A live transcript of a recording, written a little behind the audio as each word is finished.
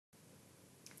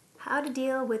how to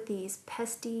deal with these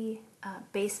pesky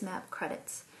basemap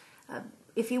credits.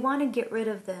 If you want to get rid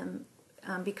of them,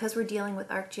 because we're dealing with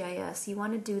ArcGIS, you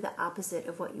want to do the opposite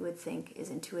of what you would think is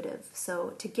intuitive.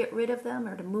 So to get rid of them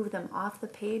or to move them off the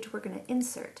page, we're going to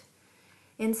insert.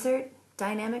 Insert,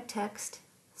 dynamic text,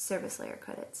 service layer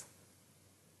credits.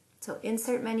 So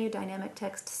insert menu, dynamic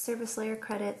text, service layer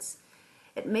credits.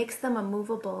 It makes them a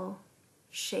movable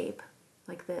shape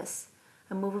like this,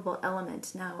 a movable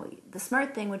element. Now, the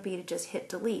smart thing would be to just hit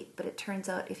delete, but it turns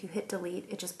out if you hit delete,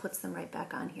 it just puts them right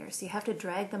back on here. So you have to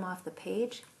drag them off the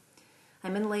page.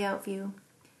 I'm in layout view,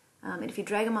 and if you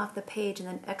drag them off the page and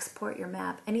then export your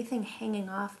map, anything hanging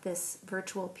off this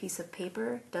virtual piece of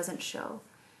paper doesn't show.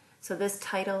 So this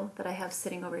title that I have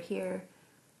sitting over here,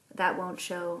 that won't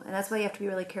show, and that's why you have to be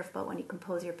really careful about when you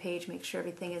compose your page. Make sure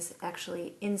everything is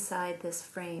actually inside this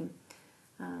frame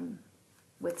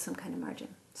with some kind of margin.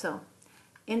 So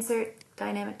insert,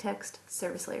 dynamic text,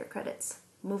 service layer credits.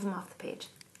 Move them off the page.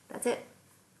 That's it.